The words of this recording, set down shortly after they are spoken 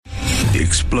the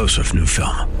explosive new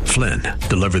film, Flynn,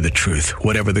 Deliver the Truth,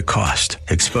 Whatever the Cost,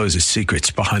 exposes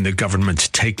secrets behind the government's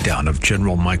takedown of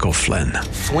General Michael Flynn.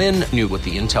 Flynn knew what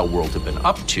the intel world had been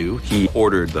up to. He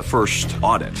ordered the first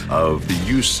audit of the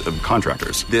use of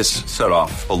contractors. This set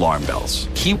off alarm bells.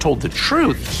 He told the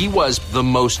truth. He was the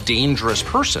most dangerous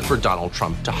person for Donald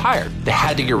Trump to hire. They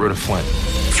had to get rid of Flynn.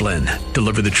 Flynn,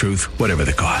 Deliver the Truth, Whatever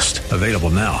the Cost. Available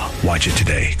now. Watch it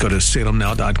today. Go to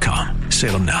salemnow.com.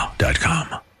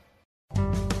 salemnow.com.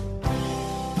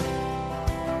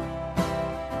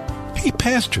 Hey,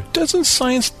 Pastor, doesn't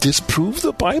science disprove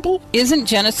the Bible? Isn't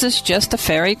Genesis just a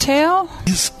fairy tale?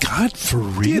 Is God for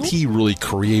real? Did he really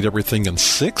create everything in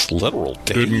 6 literal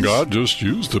days? Didn't God just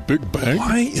use the Big Bang?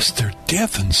 Why is there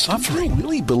death and suffering? Do you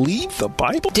really believe the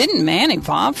Bible? Didn't man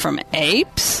evolve from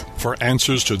apes? For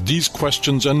answers to these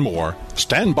questions and more,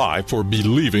 stand by for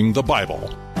Believing the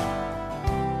Bible.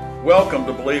 Welcome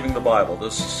to Believing the Bible.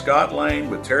 This is Scott Lane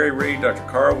with Terry Reed, Dr.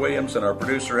 Carl Williams, and our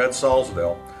producer Ed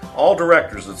Salzadell, all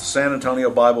directors of the San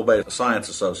Antonio Bible-Based Science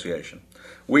Association.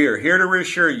 We are here to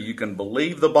reassure you can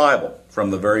believe the Bible from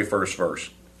the very first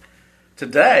verse.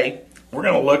 Today, we're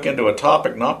going to look into a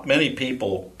topic not many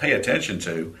people pay attention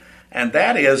to, and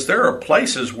that is there are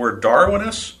places where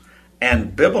Darwinists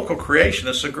and biblical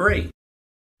creationists agree.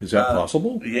 Is that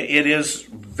possible? It is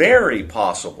very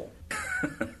possible.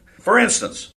 For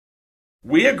instance,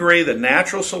 we agree that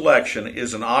natural selection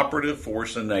is an operative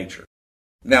force in nature.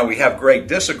 Now, we have great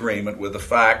disagreement with the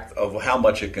fact of how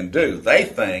much it can do. They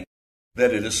think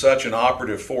that it is such an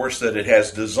operative force that it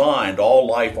has designed all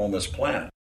life on this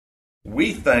planet.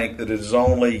 We think that it is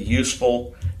only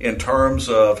useful in terms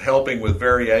of helping with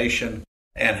variation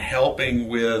and helping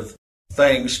with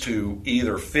things to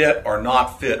either fit or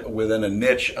not fit within a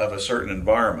niche of a certain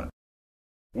environment.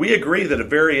 We agree that a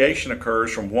variation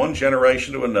occurs from one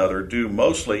generation to another due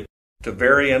mostly to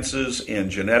variances in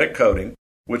genetic coding,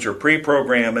 which are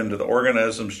pre-programmed into the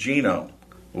organism's genome,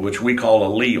 which we call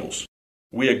alleles.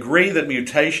 We agree that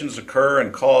mutations occur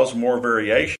and cause more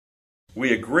variation.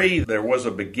 We agree there was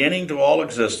a beginning to all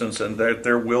existence and that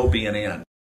there will be an end.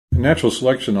 Natural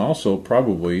selection also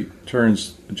probably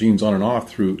turns genes on and off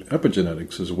through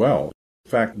epigenetics as well.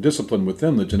 In fact, discipline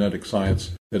within the genetic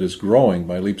science that is growing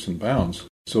by leaps and bounds.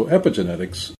 So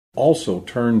epigenetics also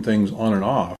turn things on and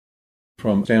off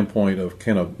from the standpoint of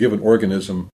can a given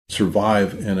organism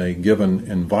survive in a given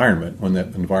environment when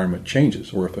that environment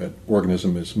changes, or if that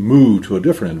organism is moved to a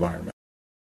different environment.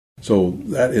 So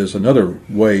that is another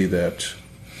way that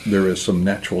there is some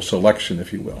natural selection,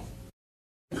 if you will.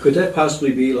 Could that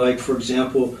possibly be like, for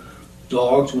example,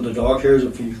 dogs, with the dog hairs,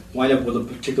 if you wind up with a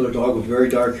particular dog with very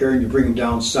dark hair and you bring them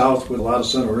down south with a lot of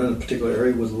sun or in a particular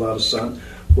area with a lot of sun,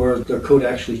 where their coat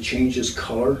actually changes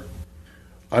color?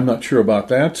 I'm not sure about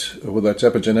that, whether that's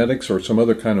epigenetics or some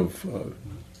other kind of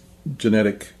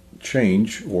genetic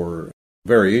change or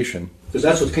variation. Because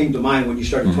that's what came to mind when you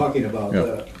started talking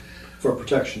about for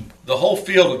protection. The whole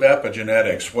field of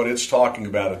epigenetics, what it's talking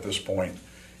about at this point,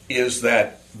 is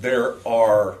that there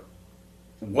are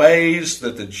ways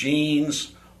that the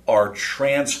genes are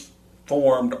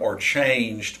transformed or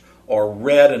changed or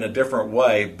read in a different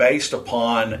way based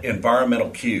upon environmental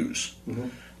cues. Mm-hmm.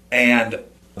 And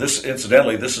this,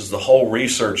 incidentally, this is the whole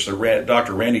research that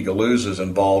Dr. Randy Galuz is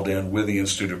involved in with the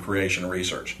Institute of Creation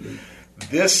Research. Mm-hmm.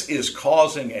 This is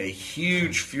causing a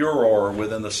huge furor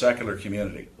within the secular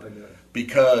community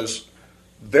because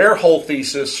their whole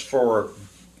thesis for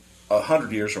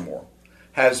 100 years or more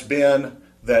has been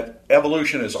that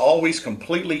evolution is always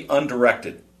completely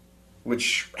undirected,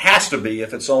 which has to be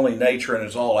if it's only nature and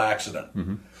it's all accident.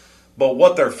 Mm-hmm. But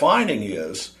what they're finding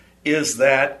is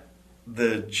that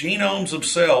the genomes of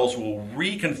cells will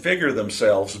reconfigure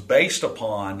themselves based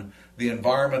upon the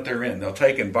environment they're in. They'll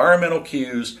take environmental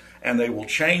cues and they will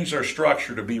change their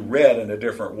structure to be read in a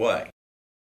different way.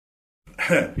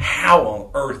 How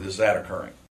on earth is that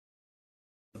occurring?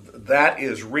 That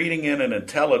is reading in an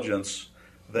intelligence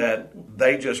that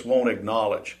they just won't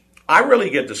acknowledge. I really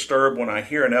get disturbed when I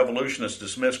hear an evolutionist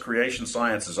dismiss creation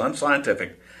science as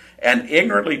unscientific and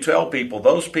ignorantly tell people,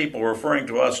 those people referring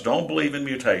to us don't believe in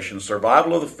mutation,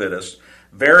 survival of the fittest,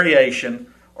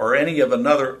 variation, or any of a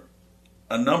number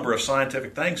of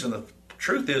scientific things. And the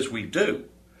truth is we do.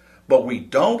 But we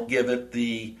don't give it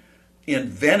the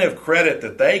inventive credit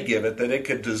that they give it, that it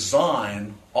could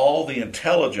design all the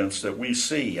intelligence that we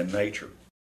see in nature.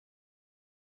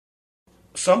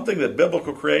 Something that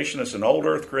biblical creationists and old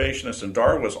earth creationists and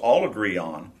Darwinists all agree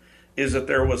on is that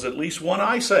there was at least one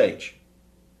ice age.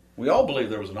 We all believe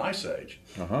there was an ice age.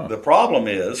 Uh-huh. The problem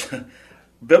is,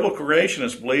 biblical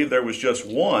creationists believe there was just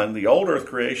one. The old earth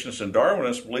creationists and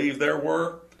Darwinists believe there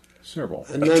were Several.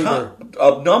 A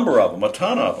number of them, a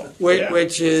ton of them.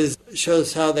 Which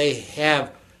shows how they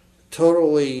have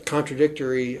totally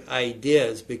contradictory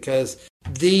ideas, because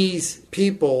these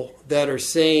people that are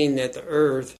saying that the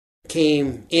Earth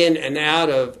came in and out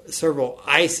of several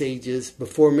ice ages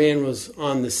before man was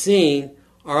on the scene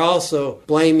are also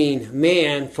blaming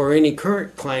man for any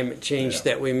current climate change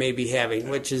that we may be having,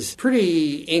 which is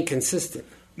pretty inconsistent.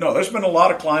 No, there's been a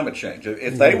lot of climate change.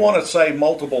 If they want to say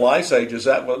multiple ice ages,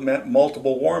 that meant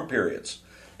multiple warm periods.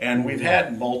 And we've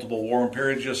had multiple warm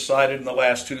periods just cited in the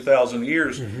last 2,000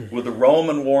 years with the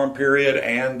Roman warm period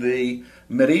and the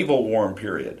medieval warm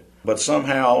period. But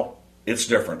somehow it's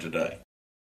different today.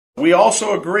 We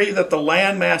also agree that the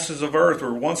land masses of Earth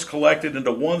were once collected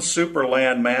into one super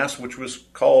land mass, which was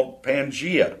called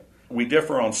Pangaea. We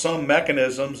differ on some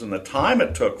mechanisms and the time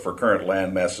it took for current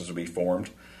land masses to be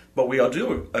formed, but we all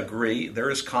do agree there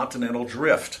is continental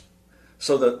drift.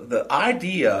 So the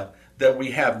idea that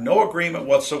we have no agreement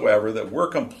whatsoever, that we're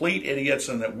complete idiots,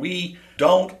 and that we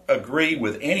don't agree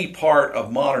with any part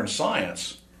of modern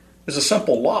science is a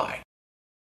simple lie.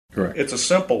 Correct. It's a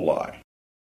simple lie.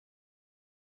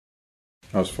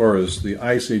 As far as the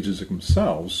ice ages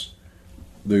themselves,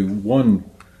 the one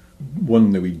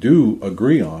that we do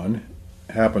agree on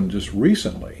happened just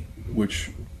recently,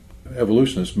 which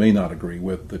evolutionists may not agree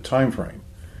with the time frame.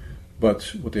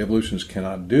 But what the evolutionists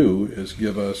cannot do is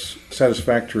give us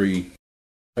satisfactory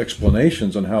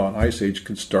explanations on how an ice age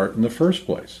could start in the first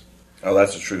place. Oh,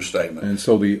 that's a true statement. And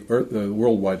so the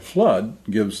worldwide flood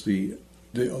gives the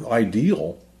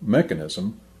ideal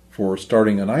mechanism for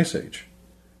starting an ice age.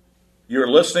 You're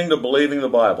listening to Believing the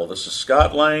Bible. This is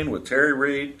Scott Lane with Terry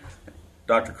Reed,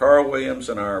 Dr. Carl Williams,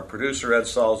 and our producer Ed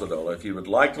Salzadola. If you would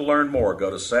like to learn more, go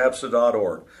to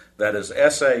sabsa.org. That is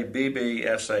sabbsa.org.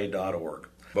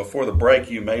 Before the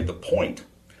break, you made the point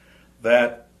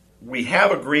that we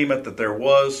have agreement that there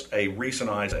was a recent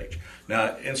ice age.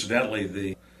 Now, incidentally,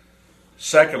 the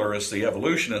secularists, the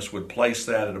evolutionists, would place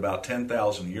that at about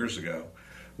 10,000 years ago,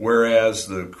 whereas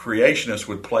the creationists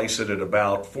would place it at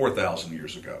about 4,000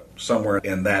 years ago, somewhere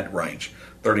in that range,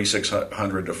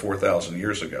 3,600 to 4,000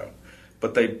 years ago.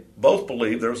 But they both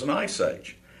believe there was an ice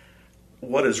age.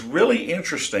 What is really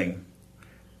interesting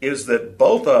is that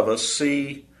both of us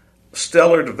see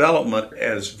stellar development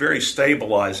as very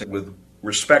stabilizing with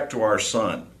respect to our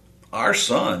sun. Our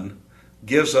sun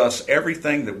gives us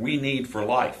everything that we need for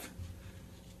life.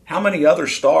 How many other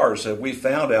stars have we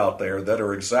found out there that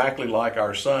are exactly like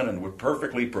our sun and would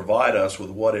perfectly provide us with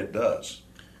what it does?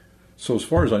 So as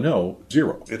far as I know,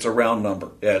 0. It's a round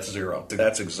number. Yeah, it's 0.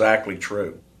 That's exactly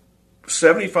true.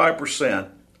 75%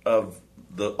 of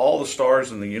all the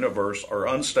stars in the universe are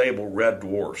unstable red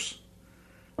dwarfs.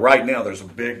 Right now there's a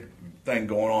big thing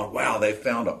going on. Wow, they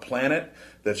found a planet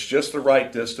that's just the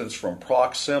right distance from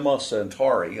Proxima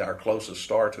Centauri, our closest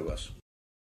star to us.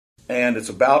 And it's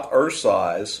about Earth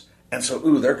size, and so,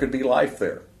 there could be life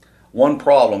there. One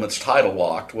problem, it's tidal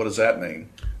locked. What does that mean?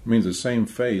 It means the same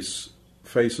face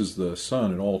faces the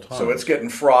sun at all times. So it's getting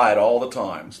fried all the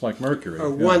time. It's like Mercury. Or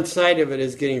one side of it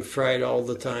is getting fried all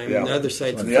the time, and the other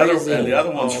side's the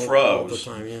other one's froze all the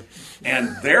time. Yeah.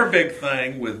 And their big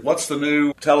thing with what's the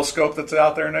new telescope that's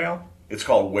out there now? It's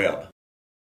called Webb.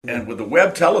 And with the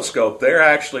Webb telescope, they're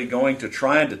actually going to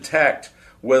try and detect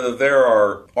whether there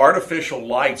are artificial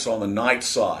lights on the night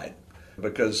side,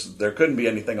 because there couldn't be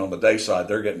anything on the day side.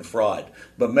 They're getting fried.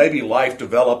 But maybe life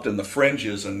developed in the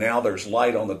fringes, and now there's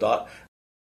light on the dot.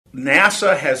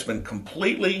 NASA has been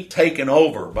completely taken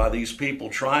over by these people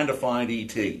trying to find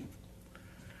ET.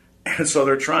 And so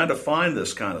they're trying to find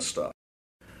this kind of stuff.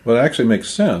 Well, it actually makes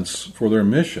sense for their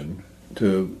mission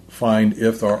to find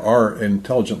if there are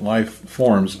intelligent life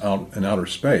forms out in outer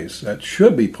space. That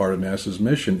should be part of NASA's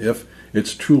mission if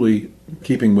it's truly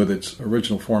keeping with its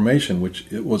original formation, which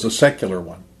it was a secular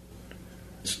one.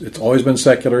 It's always been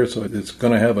secular, so it's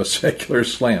going to have a secular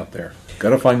slant there.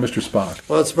 Got to find Mr. Spock.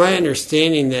 Well, it's my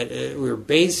understanding that we're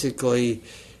basically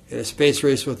in a space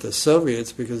race with the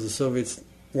Soviets because the Soviets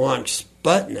launched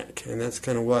Sputnik, and that's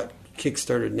kind of what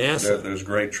kickstarted NASA. There's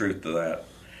great truth to that.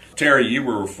 Terry, you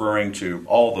were referring to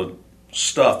all the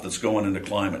stuff that's going into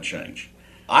climate change.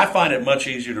 I find it much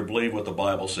easier to believe what the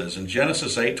Bible says. In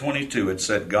Genesis 8:22, it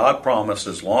said, God promised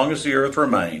as long as the earth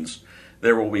remains,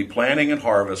 there will be planting and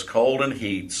harvest, cold and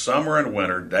heat, summer and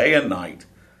winter, day and night.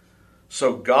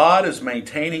 So God is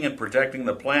maintaining and protecting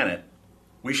the planet.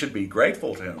 We should be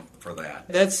grateful to Him for that.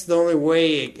 That's the only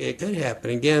way it could happen.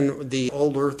 Again, the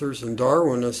old earthers and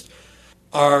Darwinists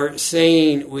are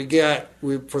saying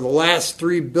for the last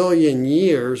 3 billion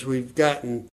years, we've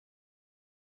gotten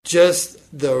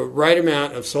just the right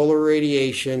amount of solar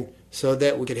radiation so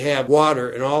that we could have water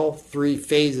in all three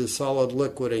phases, solid,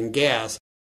 liquid, and gas,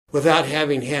 without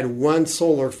having had one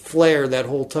solar flare that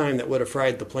whole time that would have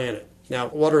fried the planet. Now,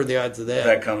 what are the odds of that?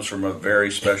 That comes from a very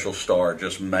special star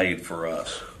just made for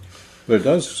us. But it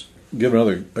does give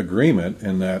another agreement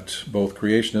in that both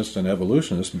creationists and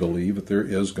evolutionists believe that there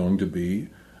is going to be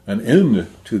an end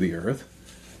to the earth.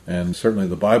 And certainly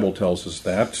the Bible tells us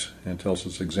that and tells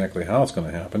us exactly how it's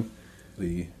going to happen.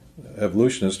 The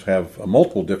evolutionists have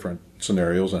multiple different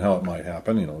scenarios on how it might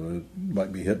happen. It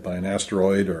might be hit by an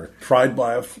asteroid or fried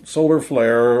by a solar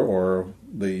flare, or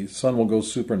the sun will go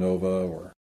supernova,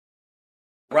 or...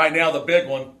 Right now, the big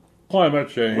one. Climate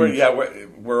change.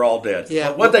 We're all dead.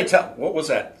 Yeah. What was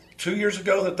that? 2 years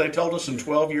ago that they told us in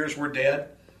 12 years we're dead?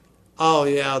 Oh,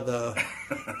 yeah, the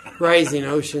rising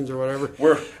oceans or whatever.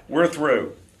 We're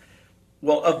through.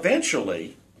 Well,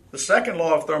 eventually, the second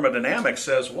law of thermodynamics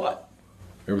says what?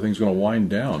 Everything's going to wind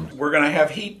down. We're going to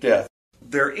have heat death.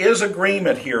 There is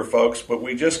agreement here, folks, but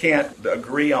we just can't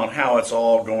agree on how it's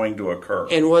all going to occur.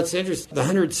 And what's interesting, the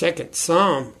 102nd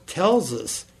Psalm tells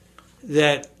us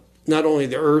that not only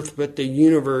the earth, but the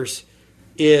universe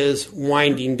is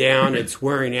winding down. It's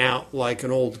wearing out like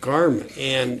an old garment.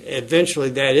 And eventually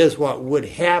that is what would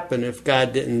happen if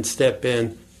God didn't step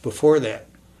in before that.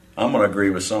 I'm going to agree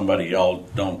with somebody y'all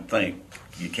don't think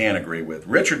you can't agree with.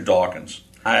 Richard Dawkins.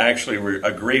 I actually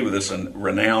agree with this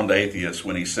renowned atheist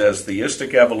when he says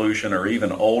theistic evolution or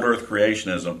even old earth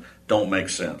creationism don't make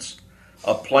sense.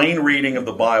 A plain reading of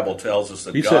the Bible tells us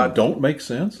that He said don't make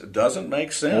sense? It doesn't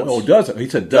make sense. Oh, doesn't. He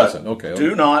said doesn't. Okay.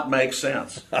 Do not make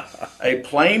sense. A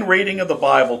plain reading of the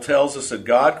Bible tells us that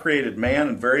God created man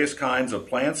and various kinds of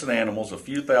plants and animals a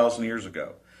few thousand years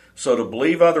ago. So to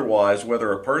believe otherwise,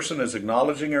 whether a person is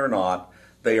acknowledging it or not,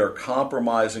 they are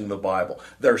compromising the Bible.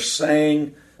 They're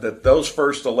saying that those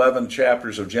first 11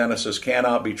 chapters of Genesis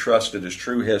cannot be trusted as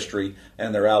true history,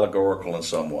 and they're allegorical in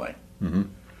some way. Mm-hmm.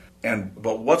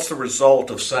 But what's the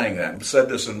result of saying that? I've said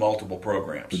this in multiple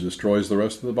programs. It destroys the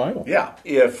rest of the Bible. Yeah.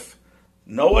 If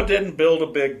Noah didn't build a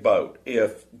big boat,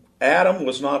 if Adam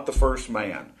was not the first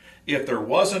man, if there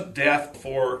wasn't death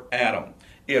for Adam,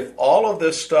 if all of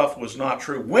this stuff was not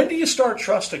true, when do you start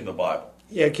trusting the Bible?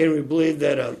 Yeah, can we believe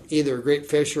that either a great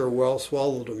fish or a whale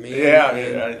swallowed a man?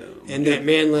 Yeah. And that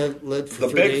man lived for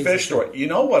 3 days? The big fish story. You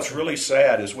know what's really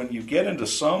sad is when you get into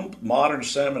some modern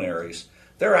seminaries,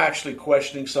 they're actually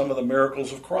questioning some of the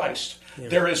miracles of Christ. Yeah.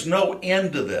 There is no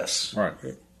end to this. Right.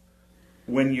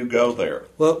 When you go there.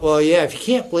 Well, yeah, if you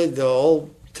can't believe the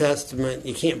Old Testament,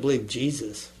 you can't believe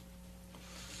Jesus.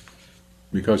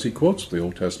 Because he quotes the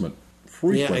Old Testament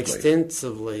frequently. Yeah,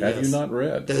 extensively. Have you not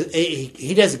read?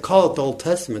 He doesn't call it the Old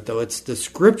Testament, though. It's the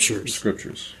Scriptures. The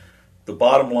Scriptures. The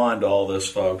bottom line to all this,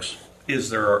 folks,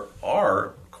 is there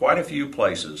are quite a few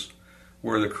places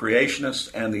where the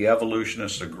creationists and the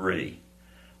evolutionists agree.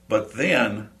 But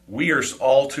then we are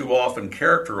all too often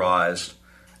characterized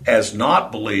as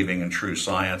not believing in true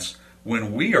science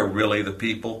when we are really the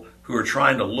people who are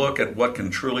trying to look at what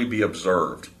can truly be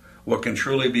observed, what can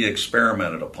truly be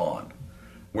experimented upon,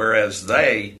 whereas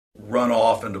they run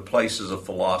off into places of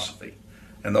philosophy.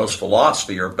 And those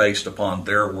philosophy are based upon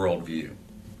their worldview.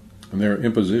 And their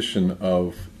imposition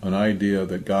of an idea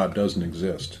that God doesn't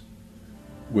exist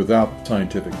without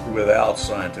scientific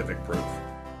proof.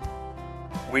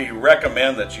 We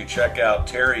recommend that you check out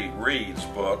Terry Reed's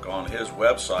book on his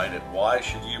website at Why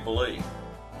Should You Believe.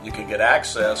 You can get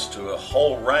access to a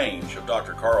whole range of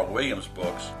Dr. Carl Williams'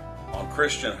 books on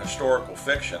Christian historical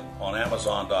fiction on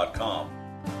Amazon.com.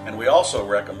 And we also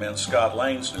recommend Scott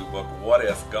Lane's new book, What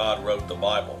If God Wrote the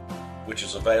Bible, which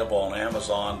is available on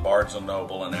Amazon, Barnes &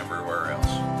 Noble, and everywhere else.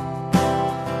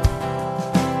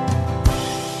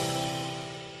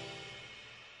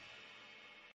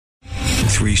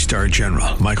 Three-star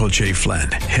General Michael J.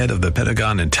 Flynn, head of the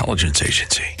Pentagon Intelligence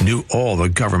Agency, knew all the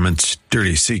government's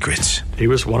dirty secrets. He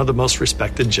was one of the most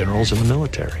respected generals in the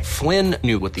military. Flynn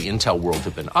knew what the intel world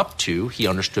had been up to. He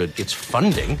understood its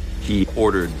funding. He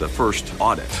ordered the first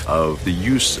audit of the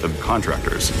use of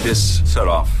contractors. This set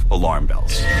off alarm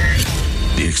bells.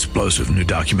 The explosive new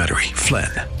documentary, Flynn,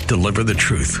 Deliver the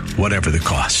Truth, Whatever the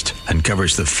Cost,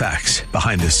 uncovers the facts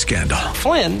behind this scandal.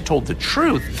 Flynn told the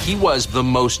truth. He was the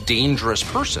most dangerous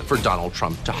person for Donald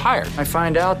Trump to hire. I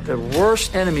find out the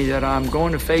worst enemy that I'm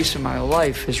going to face in my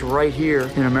life is right here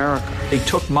in America. They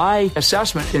took my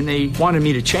assessment and they wanted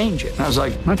me to change it. And I was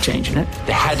like, I'm not changing it.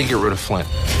 They had to get rid of Flynn.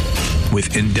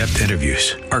 With in-depth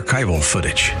interviews, archival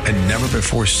footage, and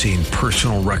never-before-seen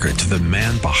personal records of the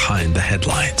man behind the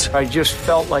headlines. I just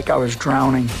felt like I was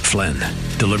drowning. Flynn,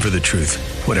 Deliver the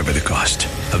Truth, Whatever the Cost.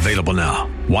 Available now.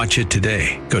 Watch it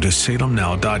today. Go to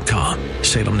salemnow.com.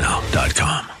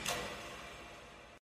 salemnow.com.